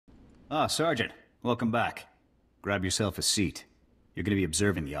Ah, Sergeant. Welcome back. Grab yourself a seat. You're gonna be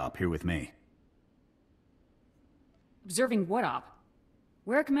observing the op here with me. Observing what op?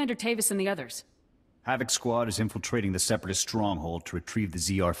 Where are Commander Tavis and the others? Havoc Squad is infiltrating the Separatist stronghold to retrieve the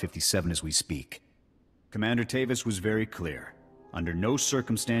ZR-57 as we speak. Commander Tavis was very clear. Under no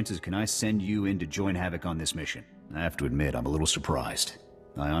circumstances can I send you in to join Havoc on this mission. I have to admit, I'm a little surprised.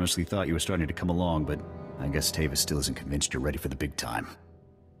 I honestly thought you were starting to come along, but I guess Tavis still isn't convinced you're ready for the big time.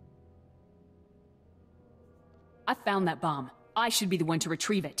 I found that bomb. I should be the one to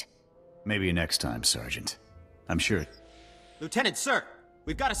retrieve it. Maybe next time, Sergeant. I'm sure. Lieutenant, sir!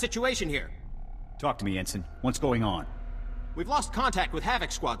 We've got a situation here. Talk to me, Ensign. What's going on? We've lost contact with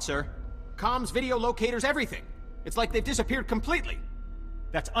Havoc Squad, sir. Comms, video locators, everything. It's like they've disappeared completely.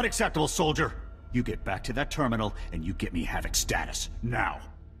 That's unacceptable, soldier! You get back to that terminal, and you get me Havoc status, now!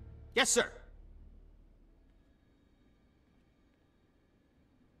 Yes, sir!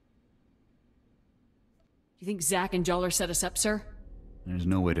 You think Zack and Joller set us up, sir? There's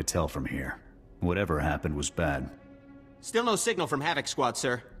no way to tell from here. Whatever happened was bad. Still no signal from Havoc Squad,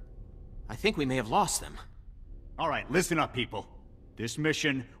 sir. I think we may have lost them. Alright, listen up, people. This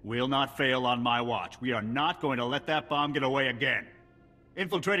mission will not fail on my watch. We are not going to let that bomb get away again.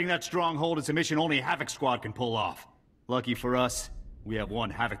 Infiltrating that stronghold is a mission only Havoc Squad can pull off. Lucky for us, we have one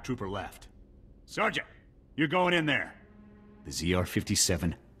Havoc trooper left. Sergeant, you're going in there. The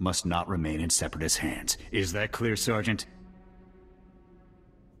ZR-57 must not remain in Separatist hands. Is that clear, Sergeant?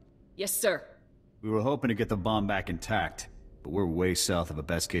 Yes, sir. We were hoping to get the bomb back intact, but we're way south of a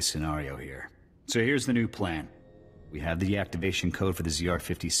best-case scenario here. So here's the new plan. We have the activation code for the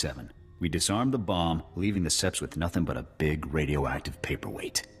ZR-57. We disarm the bomb, leaving the Seps with nothing but a big radioactive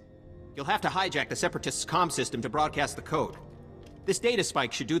paperweight. You'll have to hijack the Separatists' comm system to broadcast the code. This data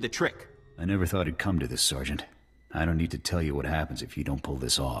spike should do the trick. I never thought it'd come to this, Sergeant. I don't need to tell you what happens if you don't pull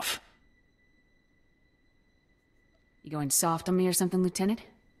this off. You going soft on me or something, Lieutenant?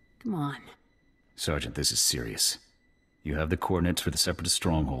 Come on. Sergeant, this is serious. You have the coordinates for the Separatist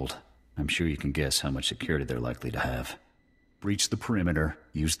stronghold. I'm sure you can guess how much security they're likely to have. Breach the perimeter,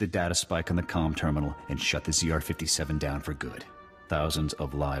 use the data spike on the comm terminal, and shut the ZR-57 down for good. Thousands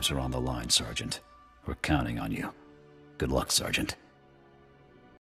of lives are on the line, Sergeant. We're counting on you. Good luck, Sergeant.